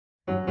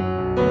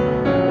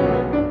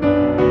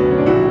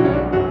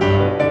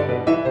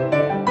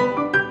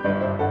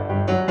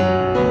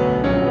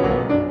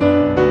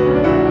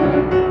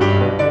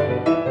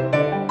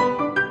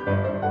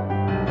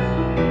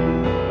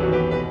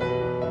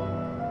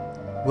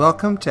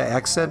Welcome to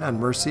Accent on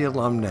Mercy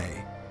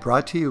Alumni,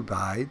 brought to you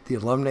by the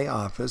Alumni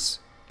Office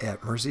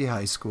at Mercy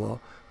High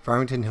School,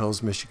 Farmington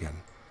Hills,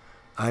 Michigan.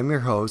 I'm your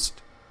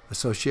host,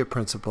 Associate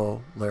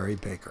Principal Larry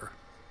Baker.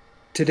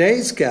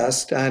 Today's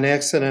guest on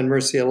Accent on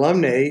Mercy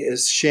Alumni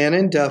is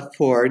Shannon Duff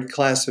Ford,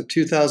 class of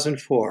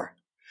 2004.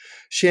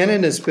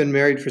 Shannon has been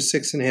married for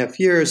 6.5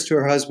 years to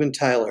her husband,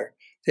 Tyler.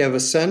 They have a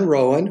son,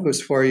 Rowan, who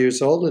is 4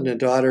 years old, and a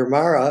daughter,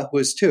 Mara, who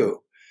is 2.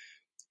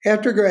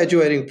 After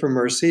graduating from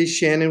Mercy,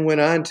 Shannon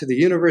went on to the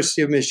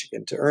University of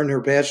Michigan to earn her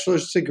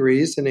bachelor's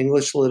degrees in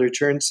English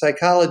literature and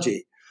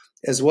psychology,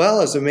 as well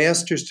as a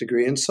master's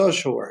degree in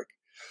social work.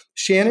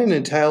 Shannon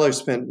and Tyler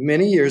spent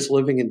many years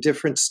living in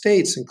different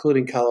states,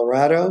 including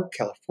Colorado,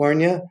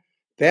 California,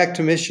 back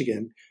to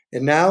Michigan,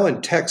 and now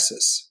in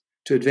Texas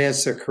to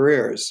advance their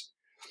careers.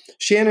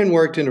 Shannon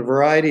worked in a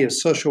variety of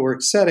social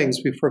work settings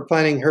before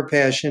finding her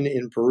passion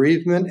in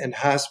bereavement and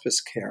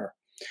hospice care.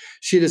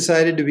 She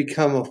decided to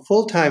become a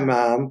full-time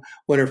mom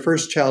when her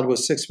first child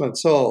was 6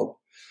 months old.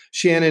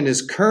 Shannon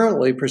is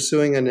currently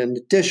pursuing an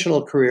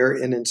additional career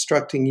in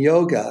instructing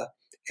yoga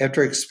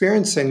after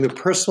experiencing the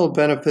personal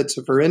benefits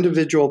of her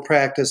individual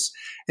practice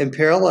and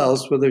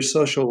parallels with her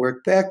social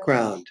work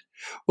background.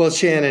 Well,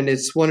 Shannon,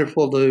 it's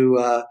wonderful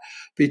to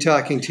be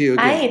talking to you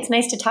again. Hi, it's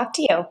nice to talk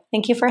to you.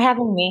 Thank you for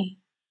having me.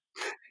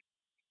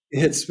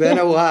 It's been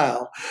a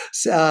while.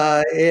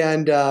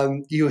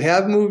 And you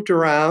have moved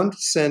around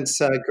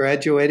since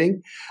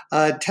graduating.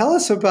 Tell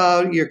us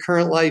about your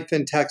current life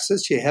in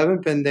Texas. You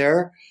haven't been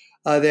there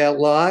that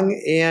long.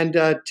 And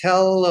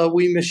tell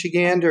we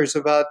Michiganders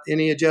about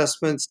any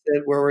adjustments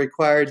that were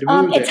required to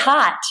move It's there.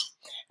 hot.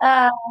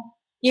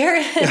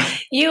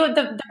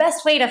 The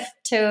best way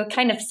to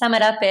kind of sum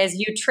it up is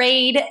you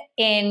trade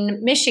in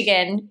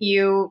Michigan,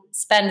 you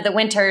spend the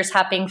winters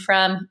hopping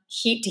from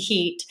heat to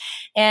heat.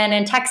 And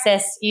in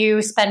Texas,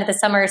 you spend the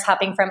summers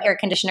hopping from air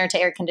conditioner to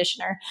air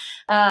conditioner.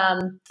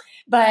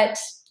 But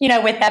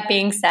with that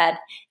being said,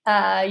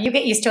 you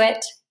get used to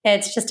it.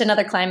 It's just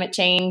another climate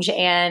change,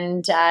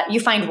 and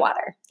you find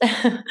water.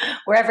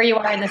 Wherever you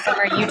are in the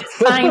summer, you just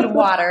find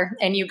water,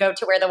 and you go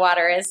to where the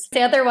water is.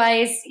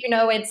 Otherwise,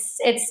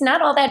 it's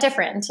not all that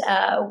different.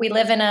 We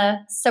live in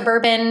a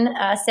suburban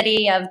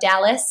city of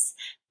Dallas,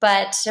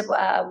 but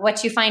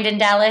what you find in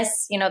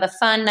Dallas, the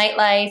fun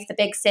nightlife, the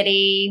big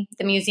city,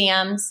 the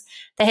museums,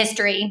 the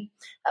history.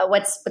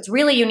 What's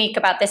really unique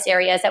about this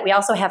area is that we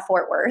also have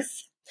Fort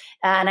Worth.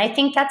 And I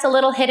think that's a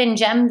little hidden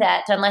gem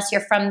that unless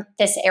you're from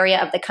this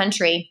area of the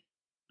country,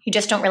 you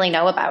just don't really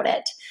know about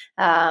it.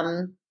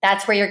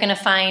 That's where you're going to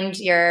find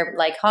your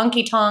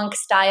honky tonk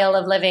style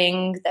of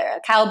living,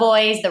 the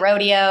cowboys, the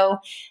rodeo,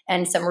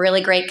 and some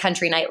really great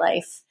country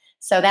nightlife.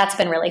 So that's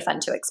been really fun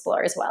to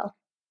explore as well.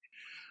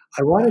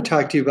 I want to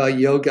talk to you about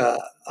yoga.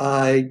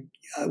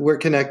 We're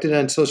connected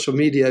on social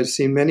media. I've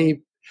seen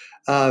many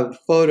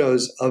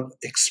photos of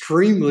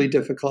extremely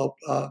difficult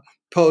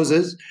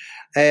poses.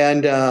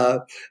 And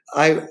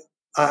I'm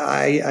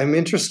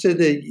interested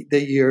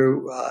that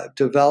you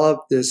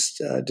developed this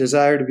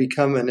desire to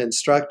become an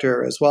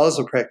instructor as well as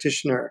a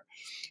practitioner.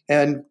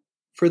 And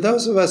for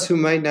those of us who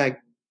might not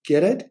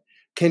get it,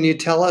 can you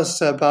tell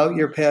us about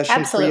your passion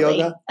Absolutely. for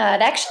yoga?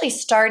 It actually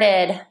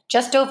started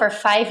just over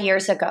 5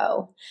 years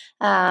ago.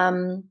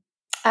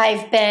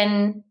 I've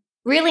been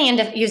really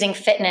into using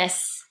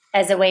fitness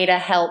as a way to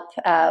help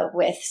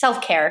with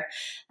self-care.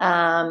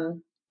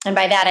 And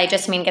by that, I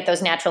just mean get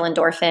those natural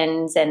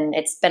endorphins, and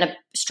it's been a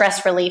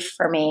stress relief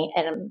for me.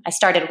 And I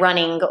started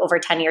running over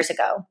 10 years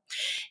ago.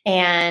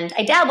 And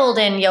I dabbled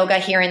in yoga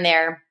here and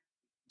there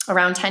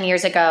around 10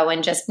 years ago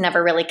and just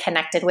never really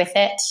connected with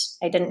it.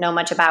 I didn't know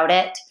much about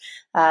it.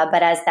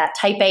 But as that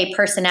type A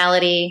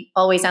personality,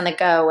 always on the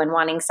go and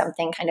wanting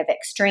something kind of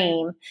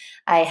extreme,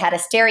 I had a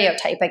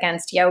stereotype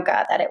against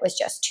yoga that it was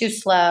just too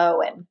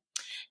slow and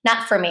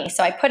not for me.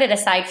 So I put it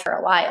aside for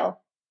a while.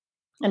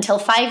 Until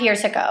 5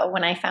 years ago,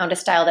 when I found a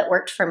style that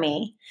worked for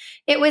me.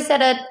 It was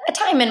at a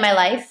time in my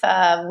life.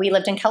 We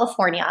lived in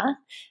California.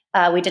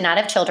 We did not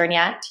have children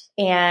yet.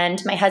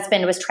 And my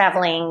husband was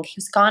traveling. He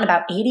was gone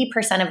about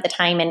 80% of the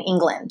time in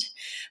England.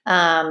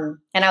 And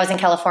I was in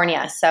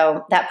California.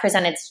 So that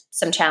presented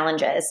some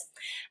challenges.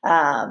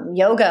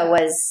 Yoga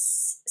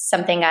was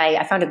something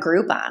I found a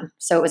group on.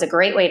 So it was a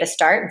great way to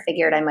start and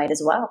figured I might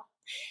as well.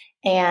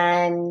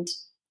 And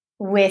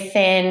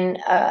within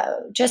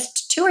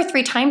just 2 or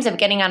 3 times of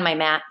getting on my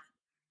mat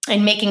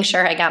and making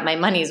sure I got my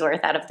money's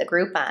worth out of the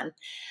Groupon,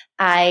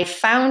 I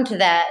found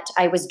that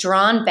I was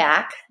drawn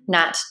back,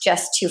 not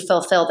just to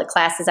fulfill the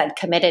classes I'd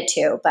committed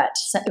to, but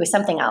it was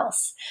something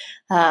else.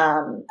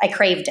 I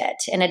craved it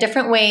in a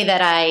different way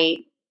that I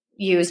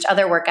used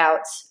other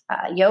workouts.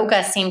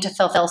 Yoga seemed to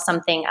fulfill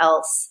something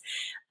else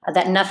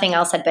that nothing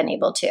else had been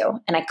able to.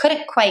 And I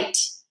couldn't quite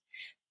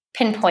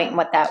pinpoint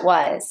what that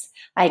was.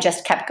 I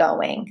just kept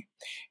going.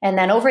 And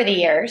then over the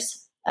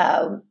years,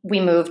 we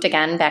moved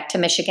again back to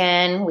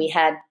Michigan. We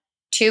had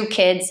 2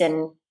 kids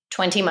in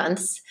 20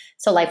 months.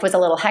 So life was a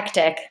little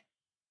hectic,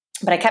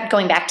 but I kept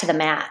going back to the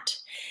mat.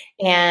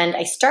 And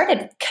I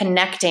started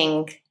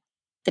connecting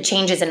the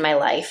changes in my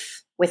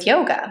life with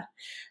yoga.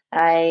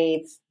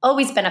 I've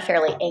always been a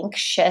fairly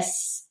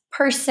anxious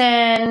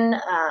person,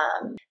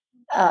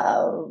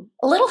 a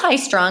little high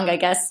strung, I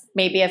guess,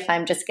 maybe if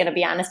I'm just going to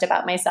be honest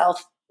about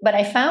myself. But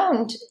I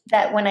found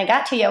that when I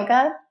got to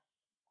yoga,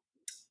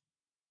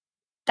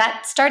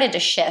 that started to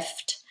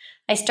shift.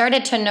 I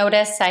started to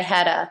notice I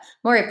had a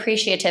more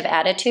appreciative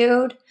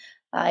attitude.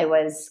 I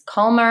was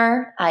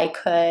calmer. I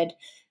could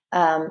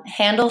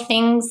handle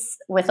things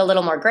with a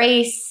little more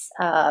grace,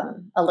 a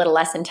little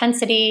less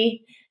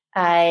intensity.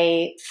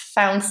 I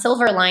found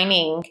silver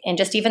lining in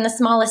just even the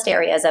smallest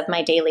areas of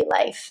my daily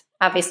life,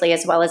 obviously,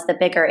 as well as the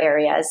bigger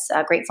areas,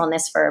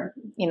 gratefulness for,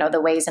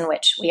 the ways in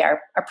which we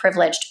are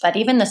privileged, but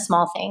even the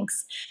small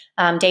things,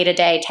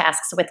 day-to-day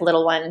tasks with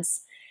little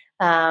ones,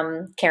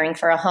 caring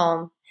for a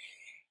home.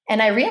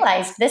 And I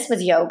realized this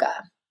was yoga.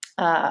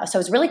 So I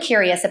was really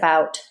curious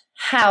about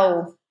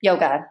how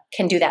yoga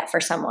can do that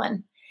for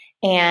someone.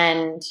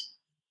 And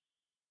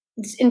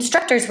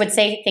instructors would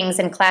say things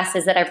in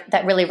classes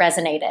that really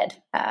resonated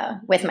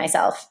with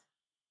myself.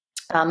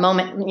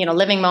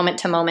 Living moment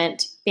to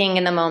moment, being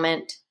in the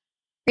moment,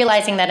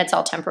 realizing that it's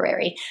all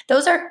temporary.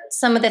 Those are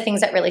some of the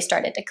things that really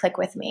started to click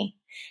with me.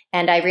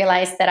 And I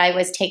realized that I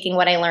was taking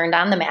what I learned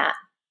on the mat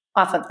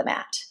off of the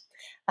mat.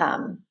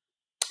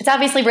 It's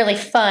obviously really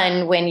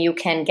fun when you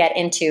can get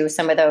into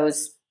some of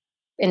those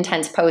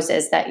intense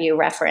poses that you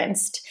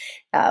referenced.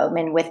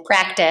 And with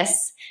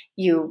practice,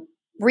 you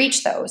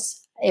reach those.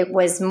 It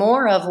was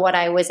more of what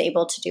I was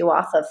able to do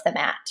off of the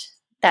mat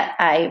that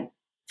I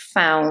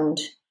found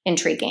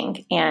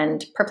intriguing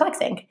and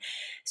perplexing.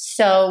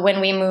 So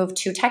when we moved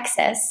to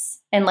Texas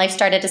and life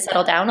started to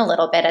settle down a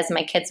little bit as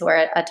my kids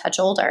were a touch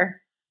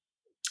older,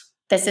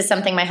 this is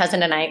something my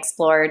husband and I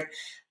explored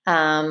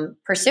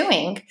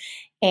pursuing.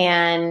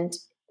 And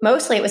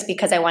mostly it was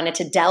because I wanted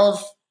to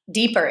delve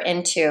deeper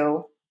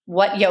into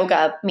what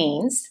yoga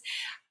means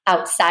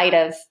outside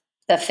of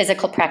the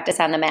physical practice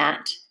on the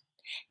mat.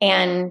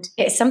 And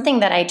it's something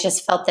that I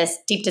just felt this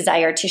deep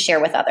desire to share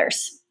with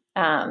others.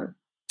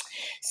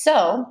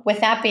 So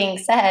with that being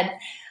said,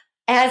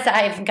 as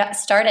I've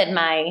started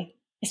my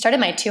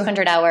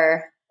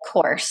 200-hour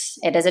course.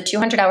 It is a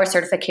 200-hour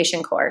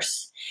certification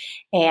course.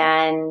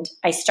 And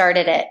I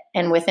started it.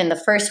 And within the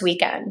first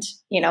weekend,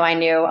 I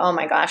knew, oh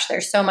my gosh,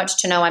 there's so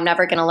much to know. I'm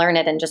never going to learn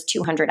it in just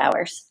 200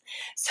 hours.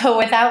 So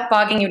without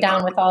bogging you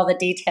down with all the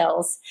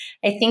details,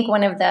 I think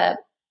one of the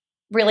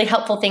really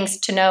helpful things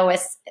to know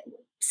is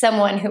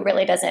someone who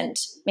really doesn't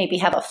maybe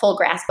have a full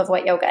grasp of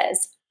what yoga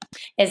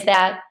is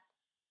that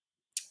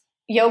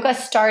yoga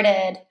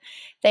started,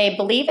 they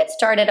believe it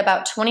started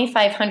about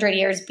 2,500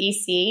 years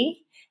BC,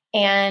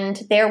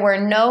 and there were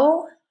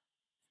no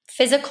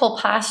physical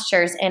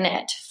postures in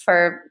it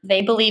for,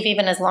 they believe,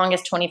 even as long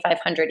as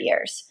 2,500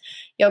 years.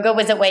 Yoga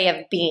was a way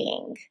of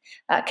being,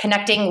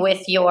 connecting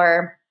with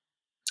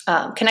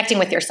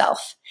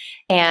yourself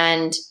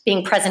and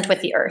being present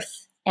with the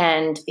earth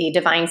and the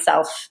divine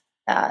self,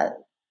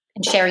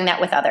 and sharing that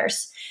with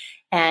others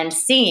and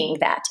seeing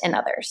that in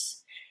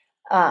others.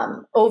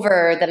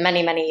 Over the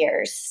many, many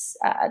years,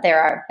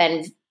 there have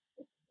been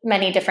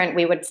many different,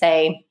 we would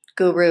say,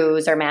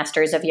 gurus or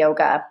masters of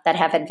yoga that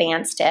have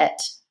advanced it.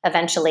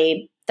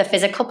 Eventually, the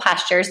physical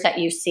postures that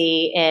you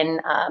see in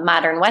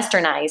modern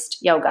westernized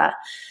yoga,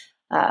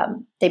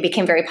 they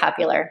became very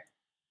popular.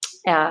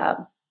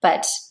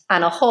 But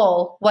on a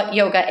whole, what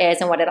yoga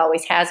is and what it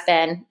always has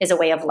been is a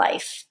way of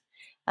life.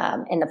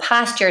 And the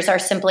postures are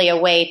simply a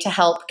way to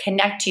help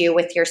connect you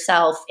with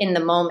yourself in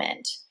the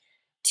moment,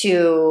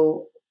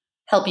 to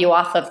help you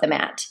off of the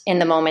mat in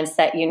the moments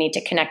that you need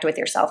to connect with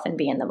yourself and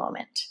be in the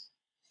moment.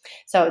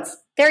 So it's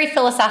very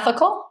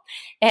philosophical.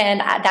 And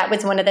that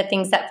was one of the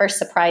things that first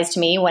surprised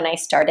me when I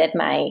started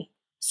my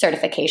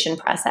certification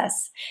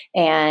process.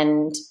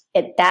 And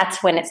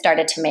that's when it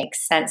started to make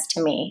sense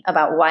to me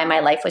about why my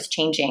life was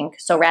changing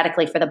so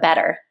radically for the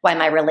better, why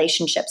my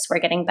relationships were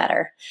getting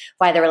better,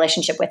 why the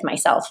relationship with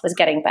myself was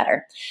getting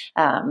better.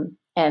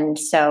 And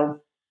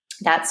so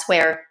that's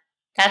where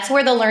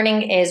the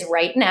learning is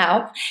right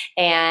now.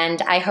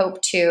 And I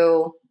hope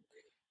to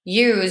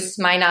use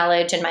my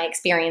knowledge and my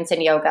experience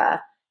in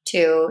yoga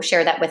to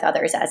share that with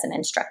others as an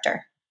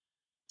instructor.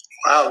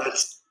 Wow,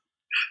 that's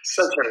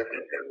such a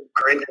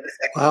great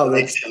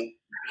explanation.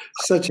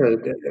 Such a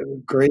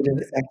great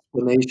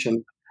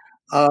explanation.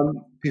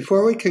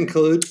 Before we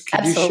conclude,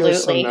 could you share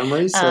some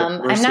memories?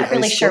 I'm not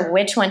really sure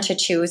which one to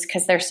choose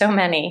because there's so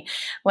many.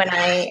 When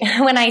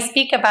I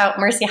speak about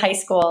Mercy High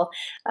School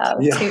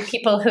to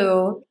people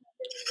who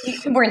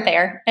weren't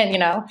there,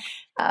 and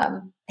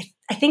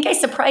I think I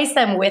surprised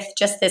them with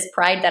just this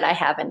pride that I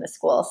have in the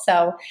school.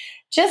 So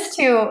just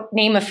to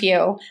name a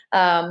few,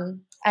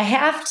 I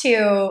have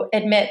to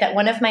admit that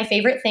one of my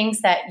favorite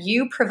things that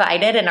you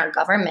provided in our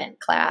government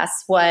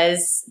class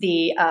was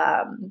the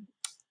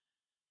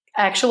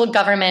actual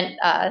government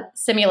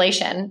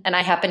simulation. And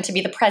I happened to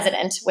be the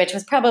president, which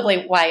was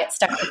probably why it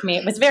stuck with me.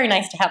 It was very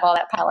nice to have all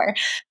that power.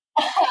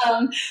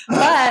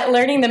 But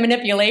learning the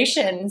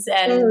manipulations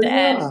and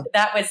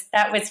that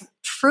was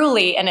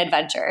truly an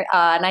adventure,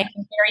 and I think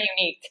very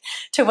unique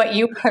to what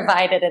you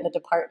provided in the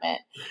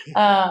department.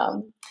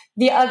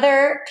 The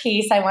other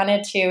piece I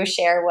wanted to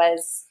share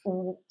was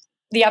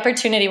the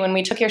opportunity when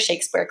we took your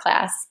Shakespeare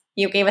class.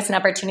 You gave us an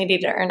opportunity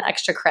to earn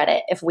extra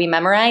credit if we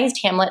memorized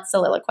Hamlet's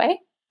soliloquy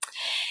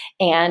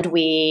and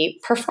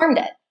we performed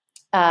it.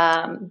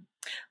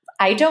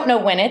 I don't know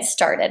when it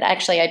started.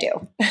 Actually, I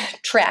do.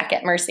 Track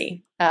at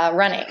Mercy,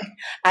 running.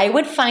 I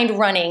would find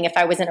running if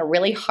I was in a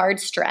really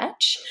hard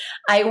stretch.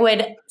 I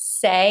would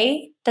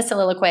say the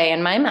soliloquy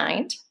in my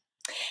mind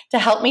to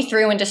help me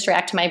through and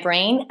distract my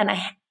brain. And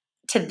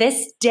to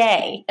this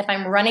day, if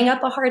I'm running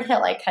up a hard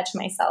hill, I catch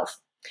myself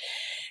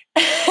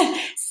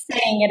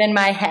saying it in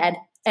my head.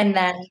 And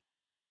then,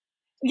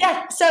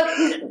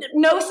 so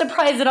no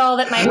surprise at all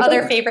that my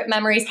other favorite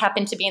memories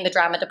happen to be in the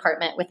drama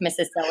department with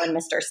Mrs. Sill and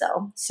Mr.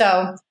 Sill.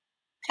 So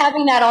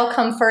having that all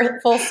come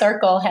full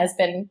circle has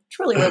been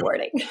truly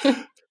rewarding.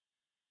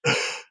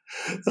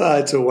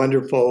 It's a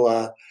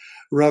wonderful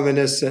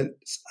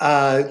reminiscence.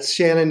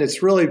 Shannon,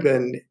 it's really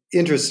been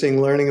interesting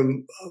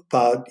learning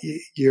about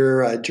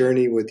your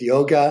journey with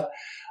yoga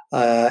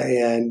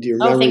and your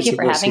memories of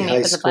Mercy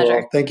High School.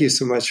 Pleasure. Thank you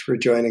so much for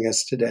joining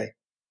us today.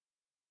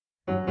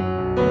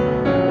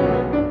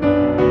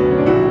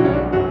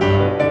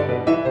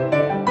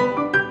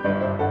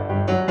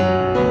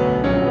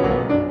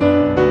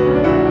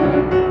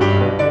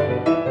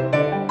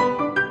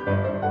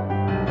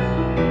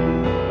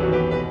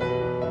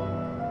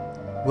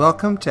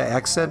 Welcome to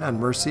Accent on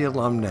Mercy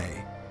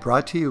Alumni,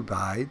 brought to you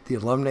by the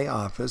Alumni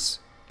Office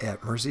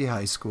at Mercy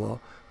High School,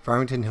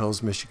 Farmington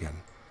Hills, Michigan.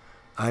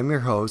 I'm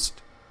your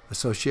host,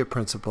 Associate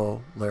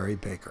Principal Larry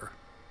Baker.